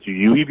To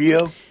you,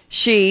 EBO?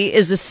 She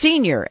is a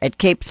senior at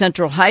Cape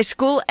Central High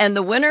School and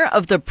the winner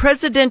of the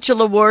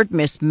Presidential Award,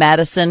 Miss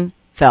Madison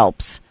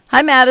Phelps.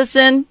 Hi,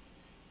 Madison.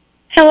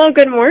 Hello,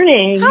 good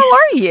morning. How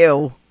are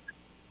you?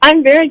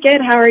 I'm very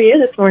good. How are you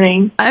this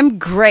morning? I'm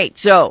great.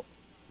 So,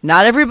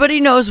 not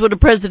everybody knows what a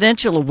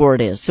Presidential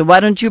Award is. So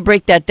why don't you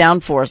break that down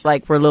for us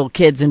like we're little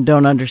kids and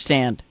don't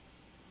understand?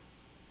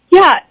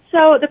 Yeah,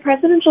 so the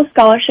Presidential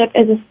Scholarship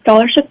is a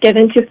scholarship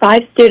given to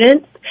 5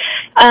 students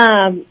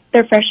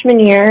their freshman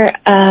year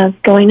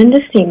of going into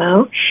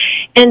SEMO.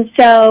 And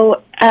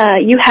so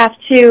you have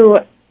to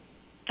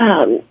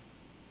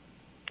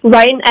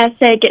write an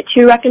essay, get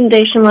 2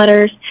 recommendation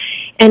letters,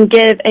 and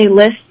give a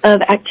list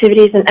of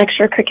activities and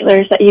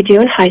extracurriculars that you do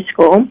in high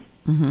school.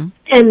 Mm-hmm.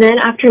 And then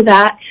after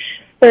that,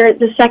 for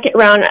the second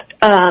round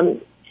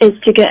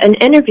is to get an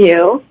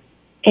interview,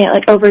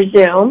 like over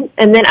Zoom.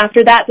 And then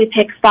after that, they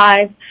pick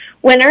 5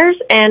 winners,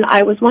 and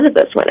I was one of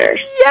those winners.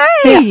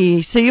 Yay!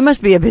 Yeah. So you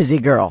must be a busy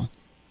girl.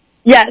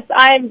 Yes,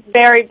 I'm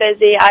very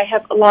busy. I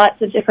have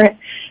lots of different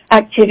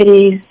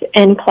activities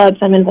and clubs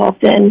I'm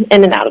involved in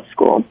and out of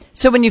school.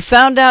 So when you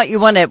found out you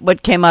won it,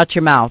 what came out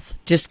your mouth?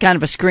 Just kind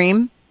of a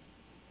scream?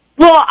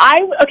 Well, so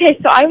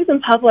I was in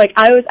public.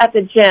 I was at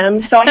the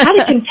gym, so I had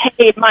to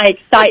contain my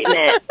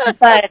excitement.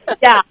 But,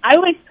 yeah, I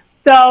was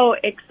so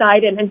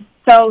excited and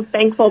so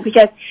thankful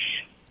because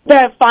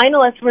the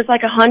finalist was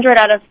like 100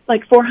 out of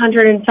like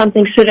 400 and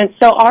something students.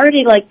 So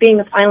already like being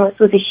a finalist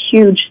was a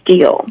huge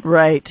deal.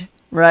 Right.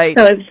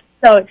 So it was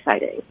so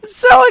exciting.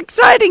 So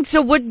exciting.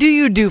 So what do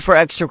you do for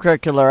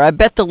extracurricular? I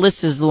bet the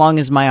list is as long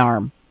as my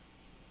arm.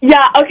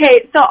 Yeah,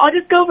 okay, so I'll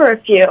just go over a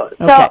few. Okay.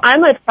 So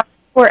I'm a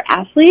sport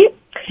athlete.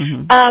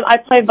 Mm-hmm. I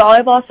play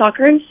volleyball,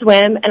 soccer, and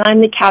swim, and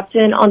I'm the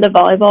captain on the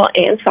volleyball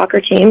and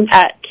soccer team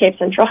at Cape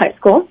Central High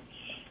School.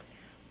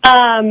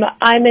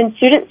 I'm in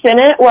Student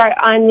Senate, where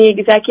I'm the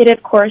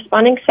executive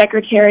corresponding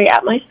secretary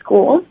at my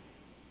school.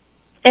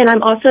 And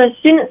I'm also a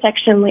student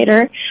section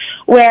leader,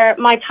 where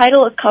my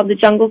title is called the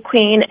Jungle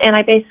Queen, and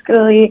I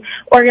basically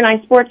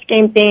organize sports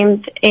game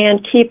themes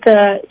and keep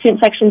the student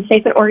section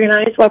safe and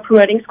organized while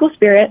promoting school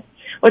spirit,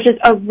 which is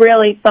a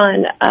really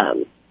fun,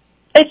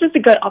 it's just a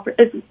good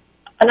it's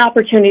an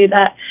opportunity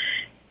that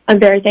I'm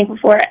very thankful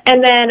for.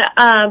 And then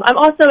I'm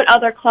also in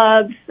other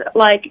clubs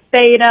like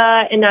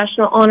Beta and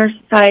National Honor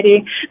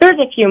Society. There's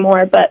a few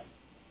more, but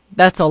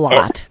that's a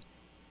lot.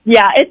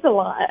 Yeah, it's a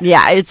lot.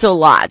 Yeah, it's a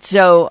lot.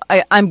 So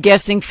I'm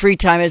guessing free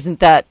time isn't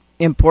that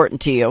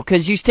important to you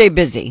because you stay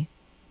busy.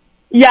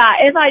 Yeah,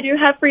 if I do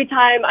have free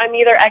time, I'm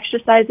either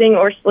exercising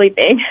or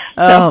sleeping.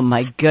 Oh,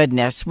 my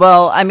goodness.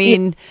 Well, I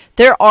mean,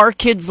 there are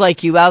kids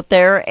like you out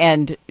there,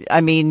 and, I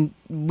mean,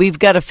 we've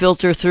got to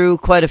filter through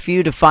quite a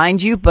few to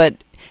find you, but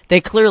they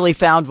clearly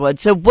found one.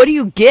 So what do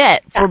you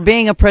get for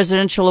being a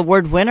Presidential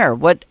Award winner?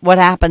 What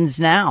happens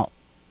now?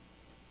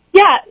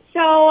 Yeah,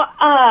 so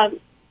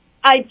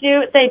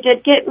they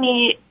did get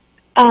me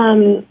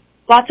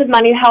lots of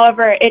money.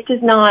 However, it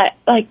does not,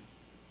 like,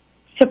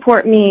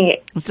 support me.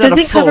 It's not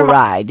a full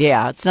ride.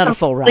 Yeah, it's not a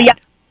full ride. Yeah,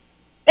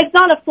 it's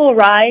not a full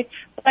ride,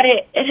 but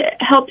it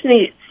helps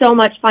me so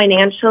much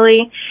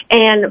financially.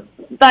 And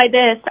by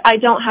this, I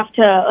don't have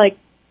to, like,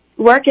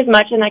 work as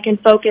much, and I can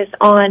focus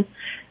on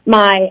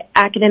my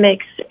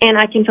academics, and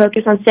I can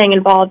focus on staying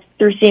involved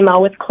through SEMO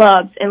with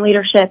clubs and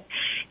leadership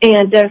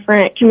and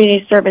different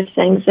community service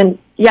things. And,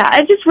 yeah,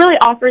 it just really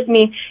offers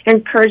me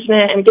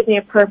encouragement and gives me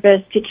a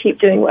purpose to keep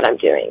doing what I'm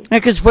doing.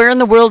 Because where in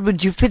the world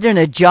would you fit in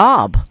a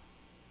job?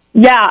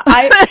 Yeah,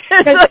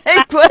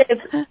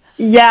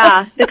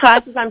 the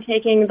classes I'm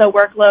taking, the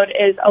workload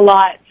is a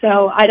lot,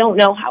 so I don't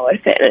know how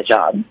I'd fit in a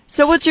job.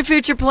 So what's your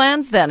future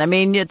plans then? I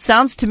mean, it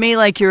sounds to me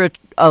like you're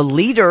a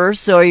leader,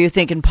 so are you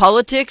thinking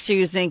politics? Are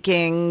you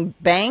thinking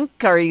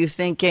bank? Are you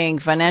thinking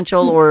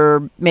financial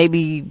or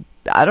maybe,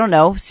 I don't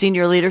know,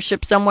 senior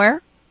leadership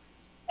somewhere?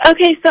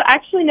 Okay, so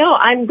actually, no,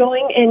 I'm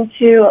going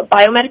into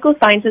biomedical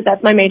sciences.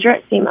 That's my major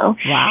at SEMO.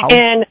 Wow.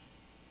 And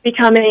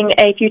becoming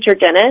a future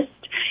dentist.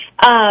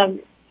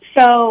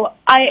 So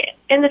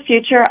in the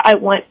future, I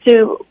want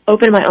to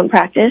open my own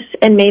practice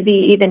and maybe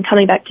even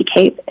coming back to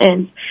Cape,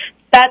 and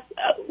that's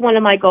one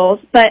of my goals.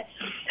 But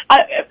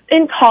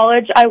in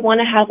college, I want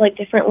to have like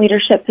different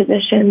leadership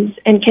positions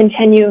and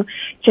continue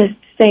just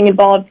staying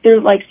involved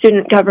through like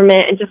student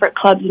government and different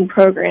clubs and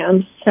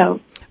programs. So.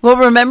 Well,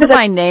 remember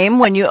my name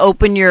when you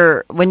open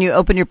your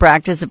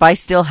practice. If I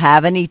still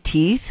have any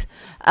teeth,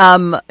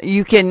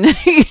 you can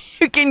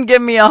you can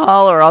give me a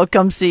holler. I'll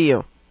come see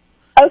you.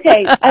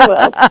 Okay, I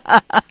will.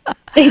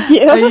 Thank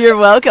you. You're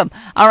welcome.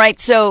 All right,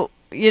 so,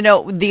 you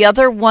know, the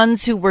other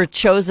ones who were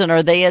chosen,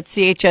 are they at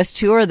CHS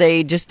too, or are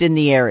they just in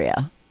the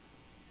area?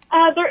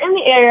 They're in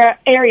the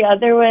area.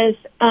 There was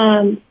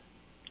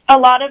a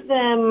lot of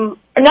them,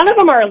 none of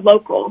them are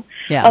local.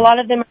 Yeah. A lot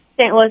of them are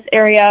St. Louis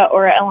area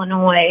or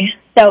Illinois.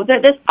 So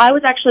I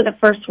was actually the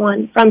first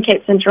one from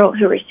Cape Central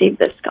who received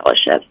this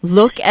scholarship.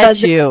 Look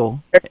at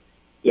you.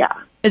 Yeah.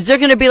 Is there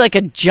going to be like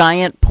a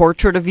giant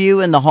portrait of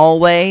you in the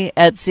hallway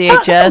at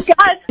CHS? Oh,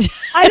 God.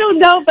 I don't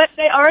know, but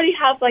they already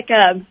have like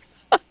a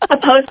a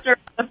poster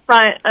at the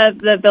front of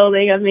the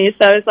building of me.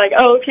 So I was like,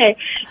 oh, okay.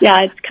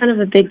 Yeah, it's kind of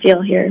a big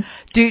deal here.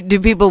 Do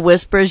people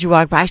whisper as you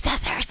walk by,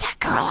 there's that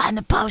girl on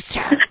the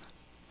poster?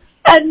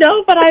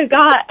 No, but I've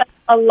got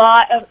a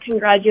lot of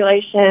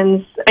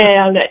congratulations,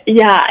 and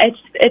yeah,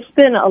 it's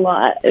been a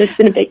lot. It's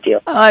been a big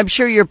deal. I'm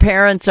sure your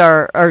parents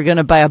are going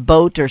to buy a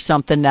boat or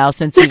something now,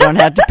 since you don't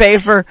have to pay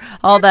for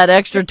all that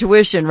extra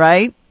tuition,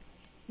 right?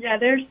 Yeah,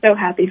 they're so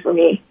happy for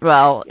me.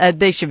 Well,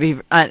 they should be,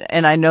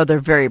 and I know they're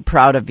very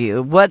proud of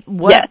you. What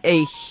Yes.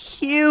 a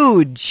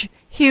huge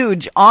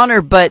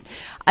honor, but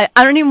I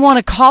don't even want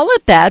to call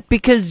it that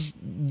because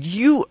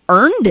you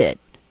earned it.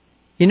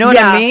 You know what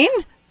I mean?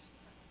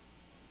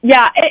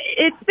 Yeah,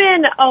 it's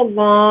been a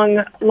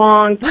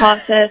long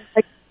process.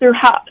 Like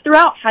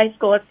throughout high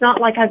school, it's not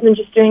like I've been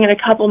just doing it a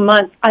couple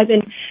months. I've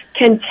been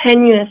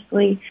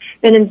continuously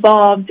been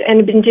involved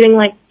and been doing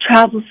like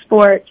travel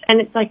sports,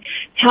 and it's like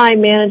time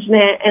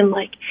management and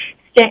like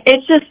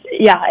it's just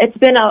it's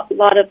been a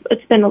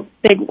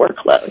big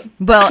workload.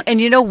 Well, and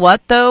you know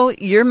what though,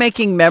 you're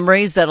making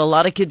memories that a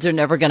lot of kids are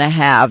never going to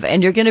have,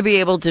 and you're going to be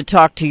able to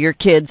talk to your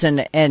kids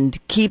and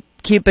keep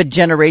a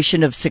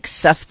generation of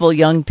successful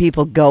young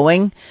people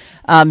going,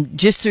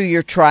 just through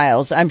your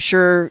trials. I'm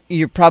sure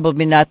you're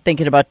probably not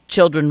thinking about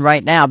children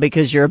right now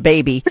because you're a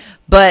baby,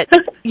 but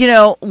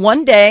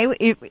one day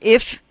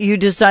if you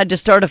decide to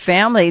start a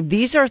family,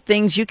 these are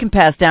things you can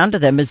pass down to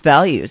them as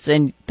values,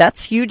 and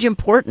that's huge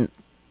important.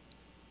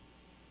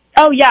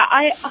 Oh yeah,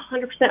 I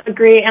 100%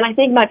 agree, and I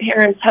think my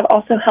parents have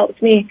also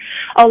helped me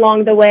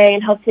along the way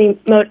and helped me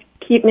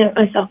keep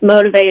myself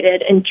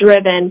motivated and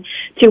driven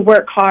to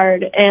work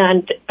hard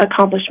and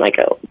accomplish my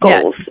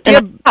goals. Yeah.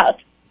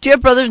 Do you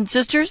have brothers and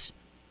sisters?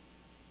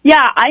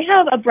 Yeah, I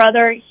have a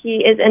brother.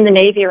 He is in the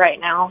Navy right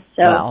now.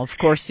 So. Well, of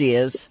course he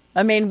is.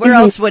 I mean, where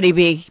else would he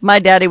be? My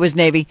daddy was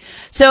Navy.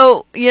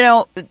 So,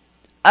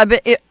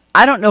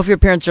 I don't know if your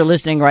parents are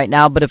listening right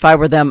now, but if I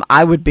were them,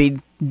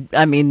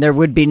 there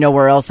would be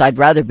nowhere else I'd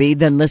rather be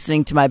than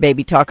listening to my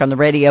baby talk on the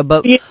radio.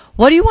 But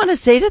what do you want to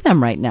say to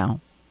them right now?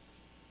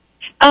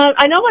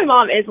 I know my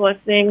mom is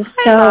listening.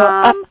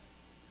 Hi, Mom.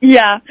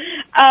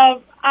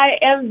 I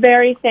am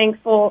very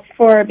thankful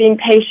for being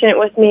patient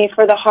with me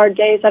for the hard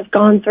days I've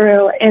gone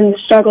through and the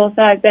struggles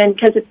that I've been,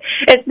 because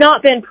it's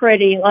not been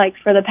pretty, like,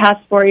 for the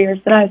past 4 years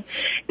that I've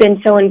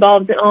been so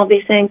involved in all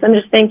these things. I'm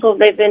just thankful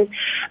they've been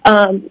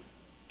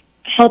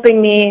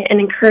helping me and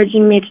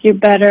encouraging me to do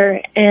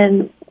better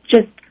and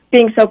just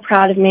being so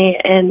proud of me,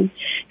 and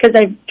because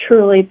I've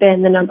truly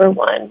been the number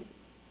one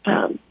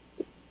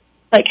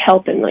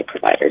help and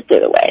providers through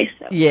the way.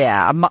 So.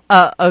 Yeah,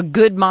 a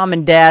good mom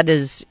and dad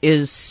is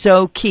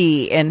so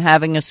key in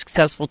having a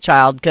successful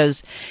child,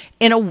 because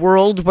in a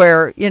world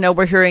where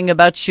we're hearing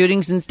about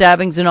shootings and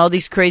stabbings and all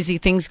these crazy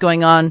things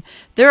going on,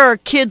 there are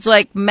kids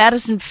like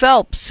Madison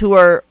Phelps who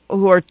are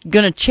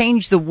going to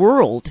change the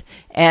world,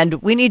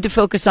 and we need to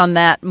focus on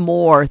that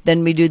more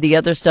than we do the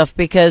other stuff,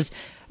 because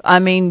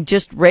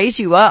just raise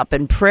you up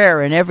in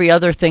prayer and every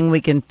other thing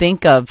we can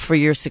think of for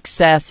your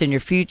success and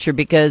your future,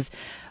 because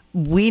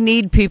we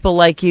need people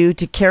like you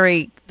to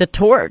carry the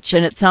torch,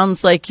 and it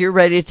sounds like you're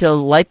ready to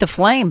light the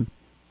flame.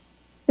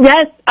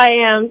 Yes, I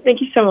am.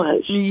 Thank you so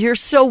much. You're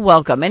so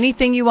welcome.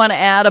 Anything you want to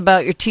add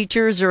about your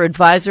teachers or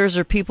advisors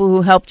or people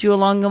who helped you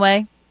along the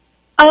way?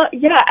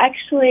 Yeah,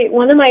 actually,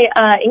 one of my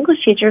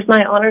English teachers,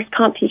 my honors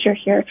comp teacher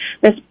here,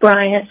 Miss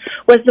Bryant,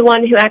 was the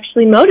one who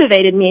actually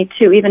motivated me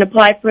to even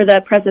apply for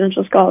the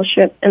presidential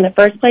scholarship in the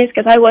first place,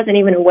 because I wasn't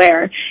even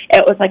aware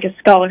it was like a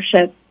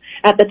scholarship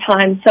at the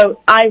time. So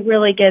I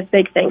really give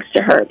big thanks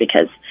to her,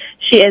 because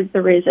she is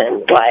the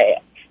reason why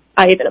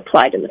I even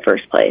applied in the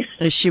first place.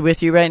 Is she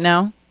with you right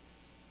now?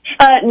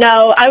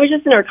 No, I was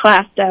just in her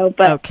class though.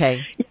 But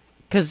okay,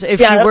 because if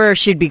she were,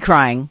 she'd be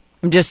crying.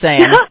 I'm just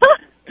saying.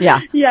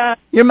 Yeah. Yeah.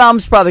 Your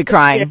mom's probably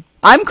crying.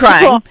 I'm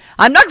crying.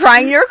 I'm not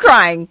crying. You're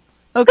crying.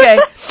 Okay.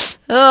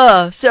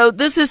 So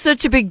this is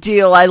such a big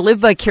deal. I live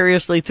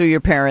vicariously through your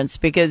parents,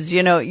 because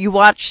you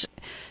watch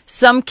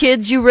some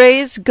kids you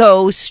raise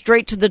go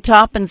straight to the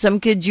top, and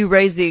some kids you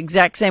raise the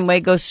exact same way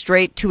go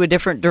straight to a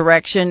different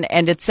direction.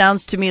 And it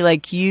sounds to me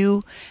like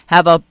you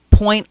have a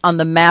point on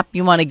the map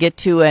you want to get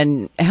to,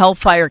 and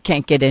hellfire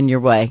can't get in your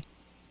way.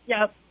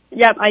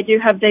 Yep. I do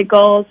have big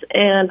goals,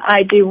 and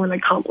I do want to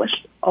accomplish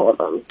all of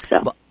them.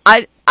 So well,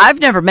 I've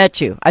never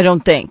met you, I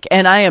don't think,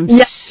 and I am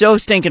so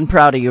stinking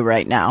proud of you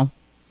right now.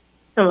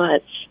 So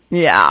much.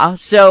 Yeah.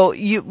 So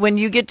when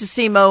you get to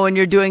SEMO and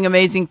you're doing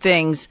amazing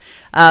things,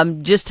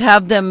 just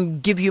have them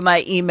give you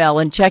my email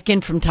and check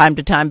in from time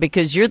to time,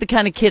 because you're the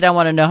kind of kid I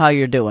want to know how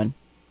you're doing.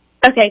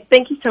 Okay.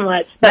 Thank you so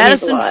much.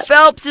 Madison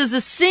Phelps is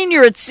a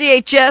senior at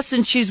CHS,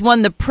 and she's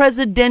won the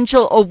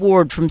Presidential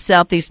Award from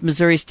Southeast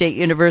Missouri State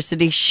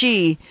University.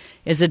 She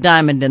is a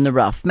diamond in the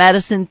rough.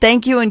 Madison,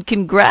 thank you, and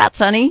congrats,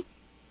 honey.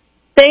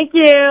 Thank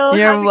you.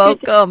 You're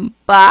welcome.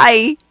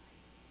 Bye.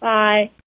 Bye.